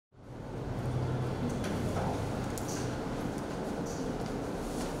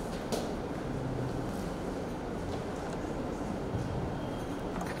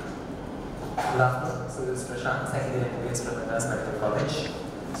Good afternoon. So this is Prashanth, second year MBA from Madras Medical College.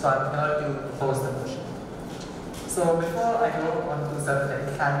 So I'm here to propose the motion. So before I go on to certain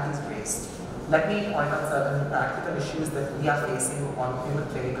technicalities raised, let me point out certain practical issues that we are facing on human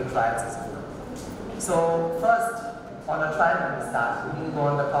clinical trials as well. So first, on a trial when we start, we need to go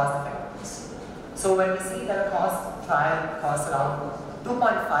on the cost effectiveness. So when we see that a trial costs around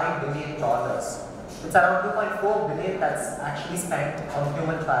 $2.5 billion, it's around $2.4 billion that's actually spent on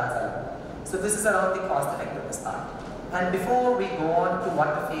human trials alone. So this is around the cost effectiveness part. And before we go on to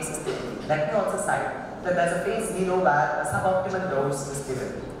what the phase is taking, let me also cite that there's a phase 0 where a suboptimal dose is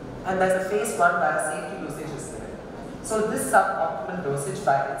given. And there's a phase 1 where a safety dosage is given. So this suboptimal dosage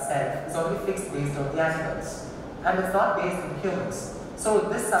by itself is only fixed based on the animals. And it's not based in humans. So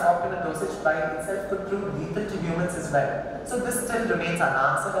this suboptimal dosage by itself could prove lethal to humans as well. So this still remains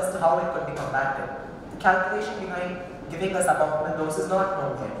unanswered as to how it could be combated. The calculation behind giving a suboptimal dose is not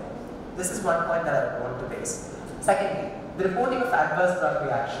known yet. This is one point that I want to raise. Secondly, the reporting of adverse drug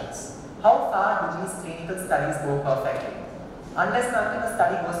reactions. How far do these clinical studies go perfectly? Unless and until a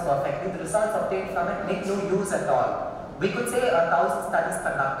study goes perfectly, the results obtained from it make no use at all. We could say 1,000 studies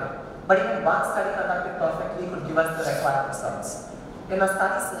conducted, but even one study conducted perfectly could give us the required results. In a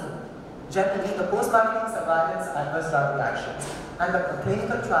study seen, generally the post-marketing surveillance adverse drug reactions and the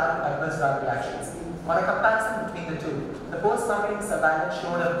clinical trial adverse drug reactions, on a comparison between the two, the post-marketing surveillance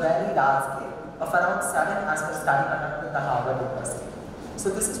showed a very large scale of around 7 as per study conducted at the Harvard University. So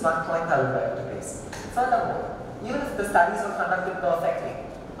this is one point I would like to raise. Furthermore, even if the studies were conducted perfectly,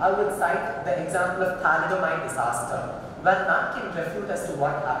 I would cite the example of thalidomide disaster, where none can refute as to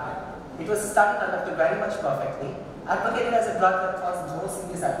what happened. It was a study conducted very much perfectly, advocated as a drug that caused no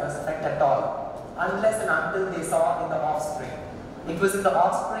serious adverse effect at all, unless and until they saw in the offspring. It was in the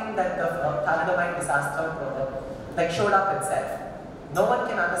offspring that the thalidomide disaster showed up itself. No one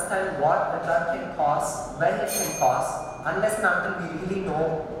can understand what a drug can cause, when it can cause, unless and until we really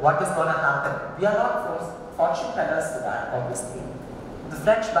know what is going to happen. We are not fortune tellers to that, obviously. The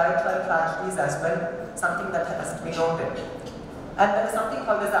French biotrial tragedy is as well something that has to be noted. And there is something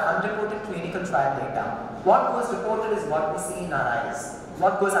called as the unreported clinical trial data. What goes reported is what we see in our eyes.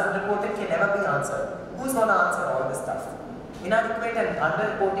 What goes unreported can never be answered. Who's going to answer all this stuff? Inadequate and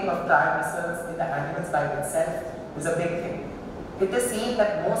underreporting of trial results in the animals by itself is a big thing. It is seen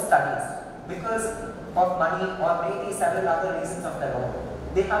that most studies, because of money or maybe several other reasons of their own,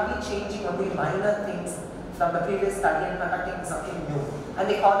 they have been changing only minor things from the previous study and conducting something new. And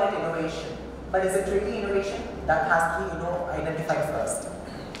they call it innovation. But is it really innovation? That has to be identified first.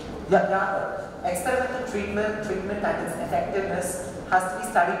 Yeah, experimental treatment and its effectiveness has to be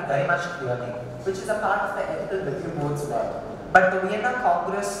studied very much clearly, which is a part of the ethical review board's work. But the Vienna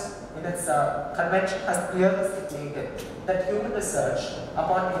Congress in its convention has clearly stipulated that human research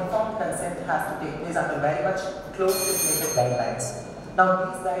upon informed consent has to take place under very much closely stipulated guidelines. Now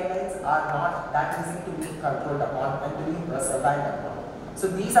these guidelines are not that easy to be controlled upon and to be survived upon. So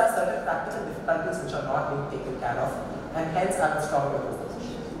these are certain practical difficulties which are not being taken care of, and hence I am strongly opposed.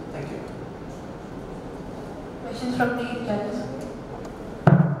 Thank you. Questions from the judges?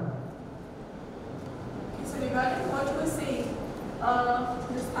 So regarding what you were saying,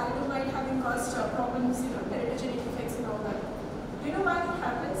 this thalidomide having caused problems, hereditary effects and all that. Do you know why it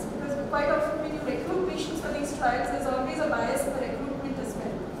happens? Because quite often when you recruit patients for these trials, there's always a bias in the recruitment as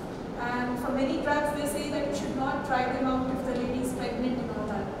well. And for many drugs, they say that you should not try them out if the lady is pregnant and all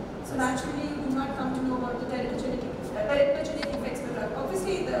that. So naturally, you do not come to know about the teratogenic effects of the drug.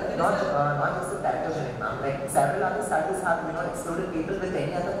 Obviously, not just the teratogenic, ma'am. Like several other studies have excluded people with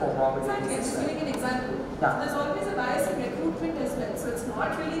any other comorbidities. Exactly, I'm just giving an example. Yeah. So there's always a bias in recruitment as well. So it's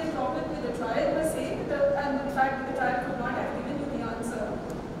not really the problem with the trial per se, and the fact that the trial could not have given you the answer.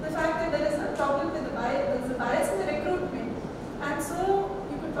 The fact that there is a problem with the bias, there is a bias in the recruitment. And so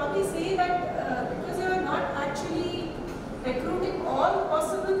you could probably say that because you are not actually recruiting all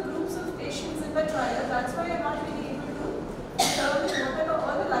possible groups of patients in the trial, that's why you're not really able to determine what are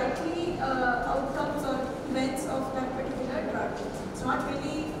all the likely outcomes or events of that particular drug. It's not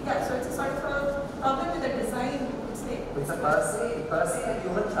really, so it's a sort of a problem with the design, you would say. It's a per se a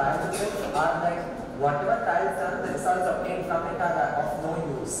human trials are like whatever trials done, the results obtained from it are of no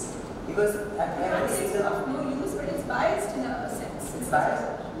use. Because at every stage of no use, but it's biased in a sense. It's biased.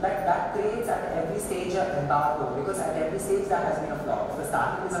 Like that creates at every stage an embargo, because at every stage there has been a flop. If the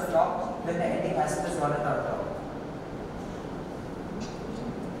starting is a flop, then the ending has to be one and a flop.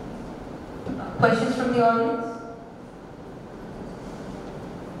 Questions from the audience?